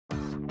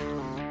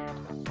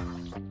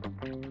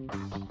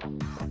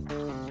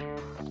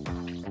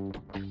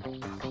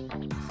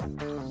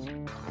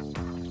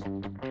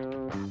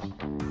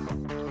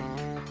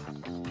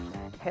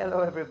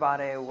Hello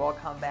everybody,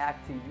 welcome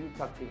back to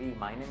YouTalk TV.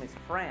 My name is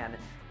Fran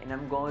and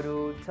I'm going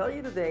to tell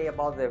you today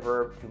about the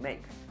verb to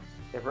make.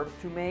 The verb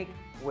to make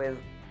with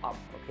up,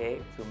 okay?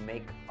 To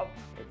make up.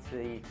 It's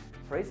a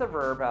phrasal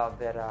verb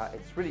that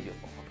it's really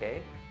useful,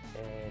 okay?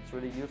 It's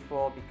really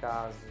useful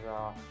because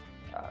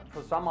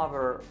for some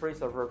other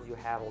phrasal verbs you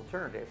have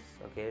alternatives,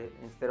 okay?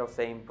 Instead of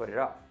saying put it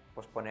off,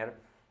 posponer,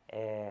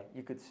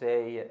 you could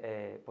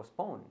say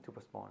postpone, to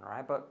postpone,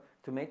 right? But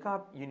to make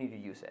up, you need to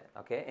use it,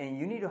 okay? And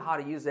you need to know how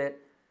to use it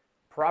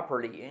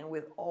properly and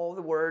with all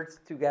the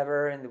words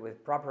together and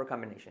with proper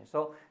combination.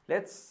 So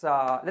let's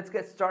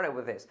get started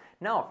with this.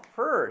 Now,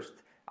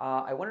 first,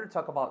 I wanted to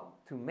talk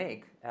about to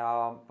make,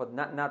 but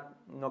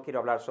no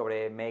quiero hablar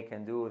sobre make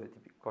and do,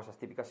 cosas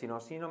típicas, sino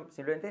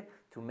simplemente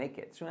to make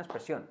it. Es una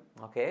expresión,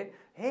 okay?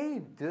 Hey,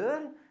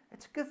 dude,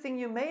 it's a good thing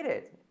you made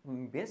it.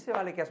 Bien se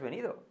vale que has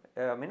venido.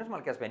 Menos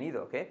mal que has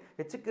venido, okay?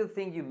 It's a good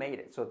thing you made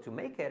it. So to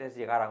make it es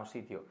llegar a un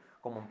sitio,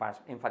 como para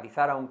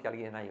enfatizar aún que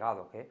alguien ha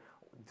llegado, okay?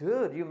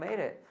 Dude, you made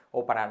it.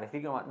 O para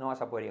decir que no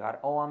vas a poder llegar.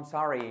 Oh, I'm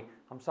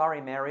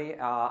sorry, Mary.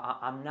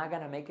 I'm not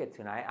gonna make it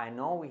tonight. I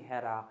know we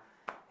had a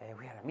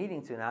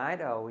meeting tonight.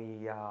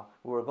 We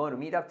were going to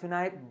meet up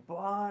tonight,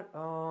 but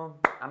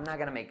I'm not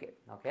gonna make it,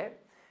 okay?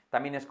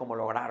 También es como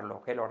lograrlo,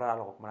 okay? Lograr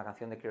algo, como la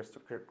canción de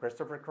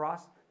Christopher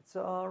Cross. It's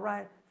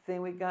alright.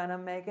 Think we're gonna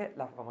make it,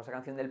 la famosa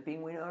canción del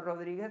Pingüino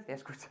Rodríguez, y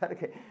escuchar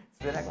que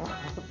suena como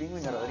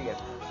Pingüino Rodríguez.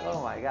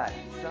 Oh my god,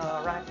 it's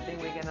alright,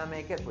 think we're gonna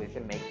make it, pues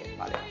dice make it,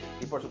 ¿vale?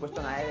 Y por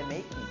supuesto nada de make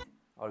it,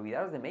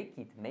 olvidaros de make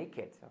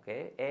it,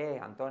 ¿ok?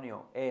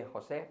 Antonio,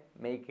 José,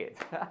 make it.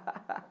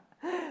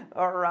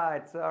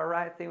 Alright,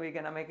 think we're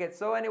gonna make it.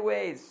 So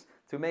anyways,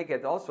 to make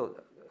it also,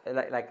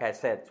 like I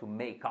said, to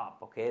make up,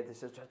 okay?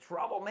 This is a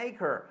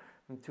troublemaker,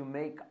 to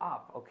make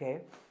up,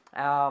 okay?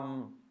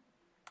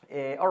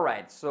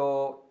 Alright,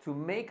 so to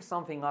make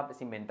something up is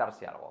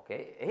inventarse algo,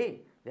 okay?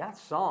 Hey, that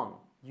song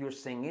you're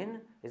singing,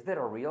 is that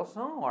a real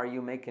song or are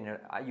you making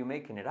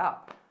it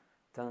up?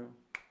 Dun,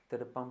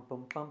 pum,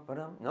 pum, pum,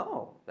 pum.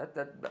 No,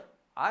 that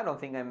I don't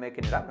think I'm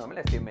making it up. No me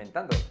la estoy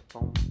inventando.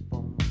 Pum,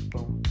 pum,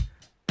 pum,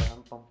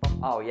 pum, pum, pum.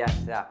 Oh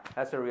yes, yeah,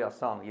 that's a real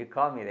song. You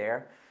caught me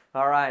there.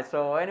 Alright,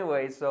 so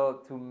anyway,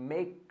 so to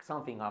make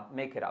something up,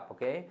 make it up,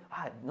 okay?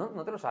 No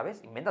te lo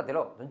sabes?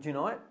 Invéntatelo. Don't you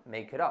know it?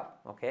 Make it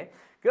up, okay?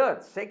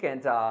 Good.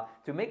 Second,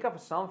 to make up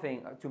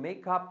something, to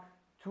make up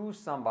to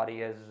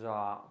somebody is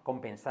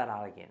compensar a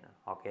alguien,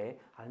 okay?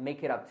 I'll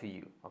make it up to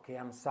you, okay?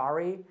 I'm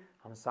sorry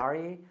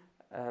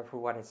for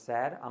what I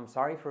said. I'm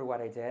sorry for what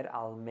I did.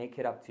 I'll make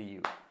it up to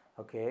you,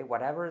 okay?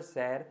 Whatever I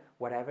said,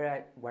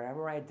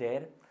 whatever I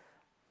did,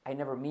 I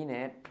never mean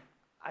it.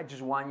 I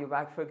just want you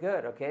back for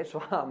good, okay? So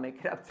I'll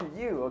make it up to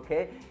you,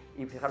 okay?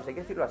 Y fijaros, hay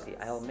que decirlo así.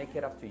 I'll make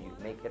it up to you.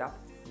 Make it up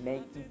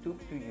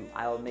to you.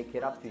 I'll make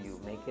it up to you.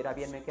 Make it up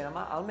bien, make it up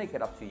mal. I'll make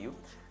it up to you.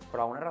 Por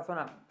alguna razón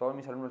a todos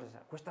mis alumnos les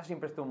cuesta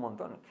siempre esto un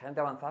montón.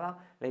 Gente avanzada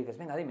le dices,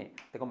 venga, dime,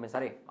 te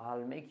compensaré.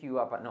 I'll make you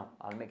up. No,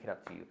 I'll make it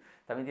up to you.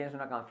 También tienes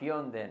una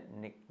canción de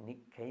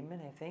Nick Cayman,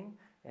 I think,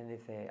 and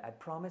dice, I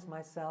promise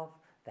myself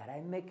that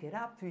I make it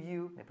up to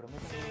you. Me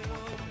prometo que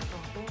te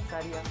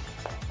compensaría.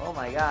 Oh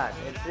my God,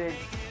 it's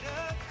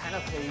kind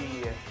of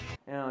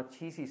a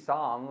cheesy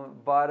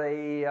song, but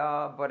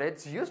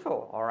it's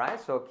useful. All right,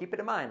 so keep it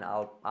in mind.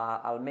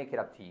 I'll make it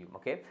up to you.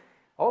 Okay.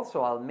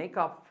 Also, I'll make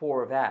up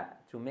for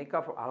that. To make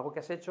up for algo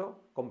que has hecho,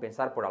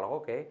 compensar por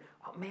algo. Okay.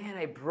 Oh man,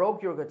 I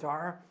broke your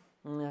guitar.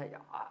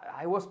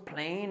 I was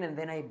playing and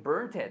then I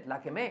burnt it. La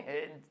quemé.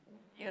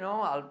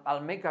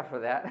 I'll make up for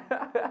that.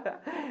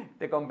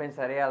 Te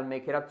compensaré. I'll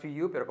make it up to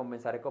you, pero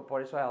compensaré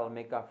por eso. I'll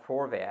make up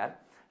for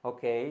that.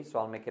 Okay, so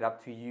I'll make it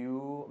up to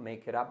you,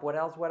 make it up. What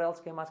else?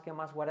 ¿Qué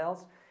más? What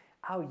else?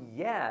 Oh,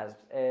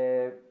 yes,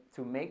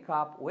 to make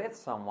up with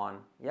someone.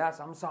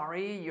 Yes, I'm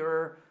sorry,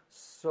 you're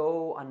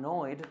so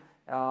annoyed.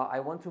 I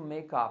want to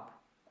make up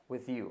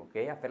with you,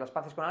 okay? Hacer las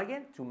paces con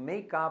alguien, to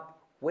make up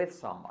with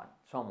someone,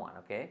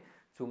 okay?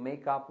 To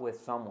make up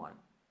with someone.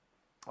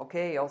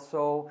 Okay,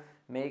 also,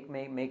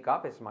 make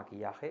up es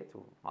maquillaje.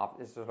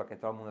 Eso es lo que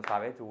todo el mundo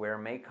sabe, to wear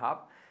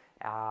makeup.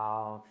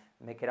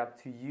 Make it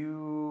up to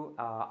you.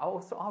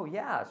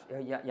 Yes,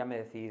 ya me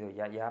he decidido,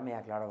 ya me he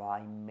aclarado.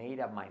 I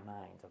made up my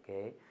mind,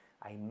 okay?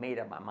 I made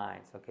up my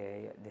mind,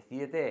 okay?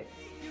 Decídete,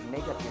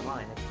 make up your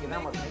mind.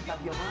 Quedamos, make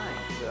up your mind.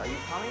 So are you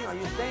coming? Are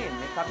you staying?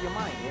 Make up your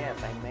mind.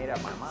 Yes, I made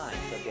up my mind,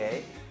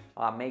 okay?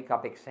 Make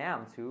up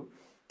exam too.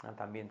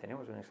 También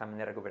tenemos un examen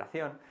de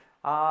recuperación.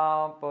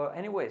 But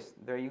anyways,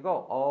 there you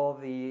go. All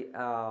the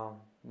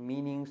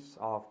meanings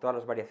of todas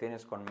las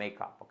variaciones con make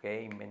up,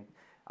 okay?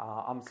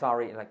 I'm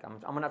sorry,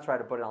 I'm going to try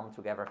to put it all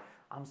together.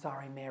 I'm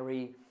sorry,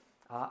 Mary.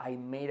 I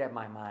made up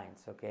my mind,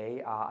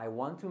 okay? I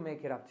want to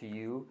make it up to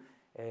you.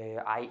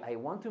 I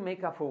want to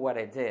make up for what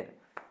I did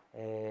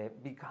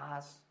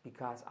because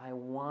I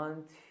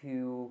want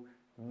to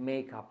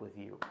make up with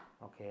you,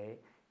 okay?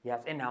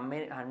 Yes, and I'm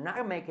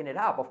not making it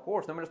up, of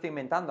course. No me lo estoy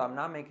inventando. I'm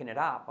not making it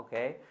up,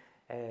 okay?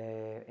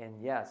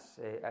 And yes,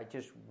 I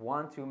just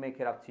want to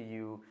make it up to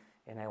you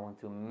and I want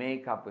to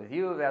make up with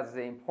you. That's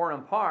the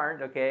important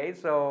part, okay?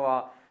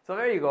 So So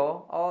there you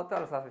go,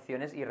 todas las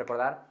secciones y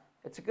recordar,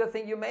 it's a good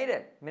thing you made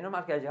it. Menos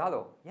mal que has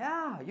llegado.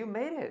 Yeah, you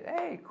made it.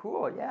 Hey,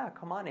 cool. Yeah,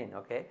 come on in,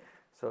 okay?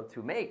 So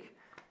to make.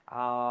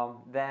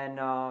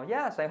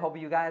 Yes, I hope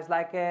you guys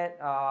liked it.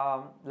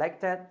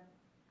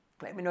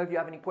 Let me know if you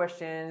have any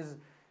questions.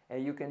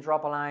 You can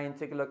drop a line,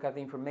 take a look at the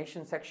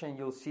information section.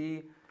 You'll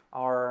see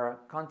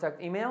our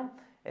contact email.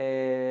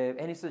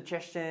 Any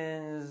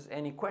suggestions,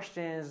 any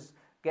questions,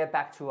 get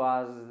back to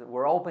us.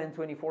 We're open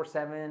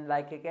 24/7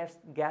 like a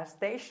gas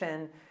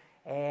station.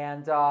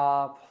 And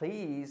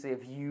please,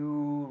 if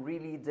you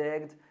really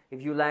liked, to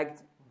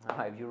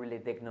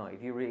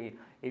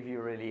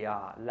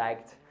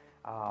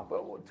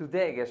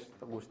dig es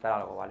gustar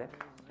algo, ¿vale?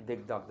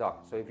 Dig,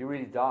 dog. So if you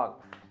really dug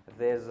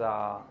this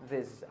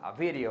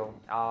video,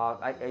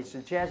 I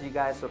suggest you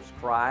guys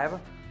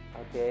subscribe,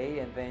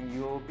 okay? And then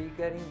you'll be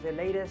getting the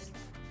latest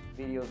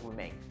videos we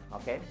make,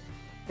 okay?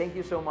 Thank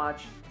you so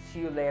much. See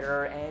you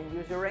later and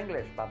use your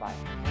English. Bye-bye.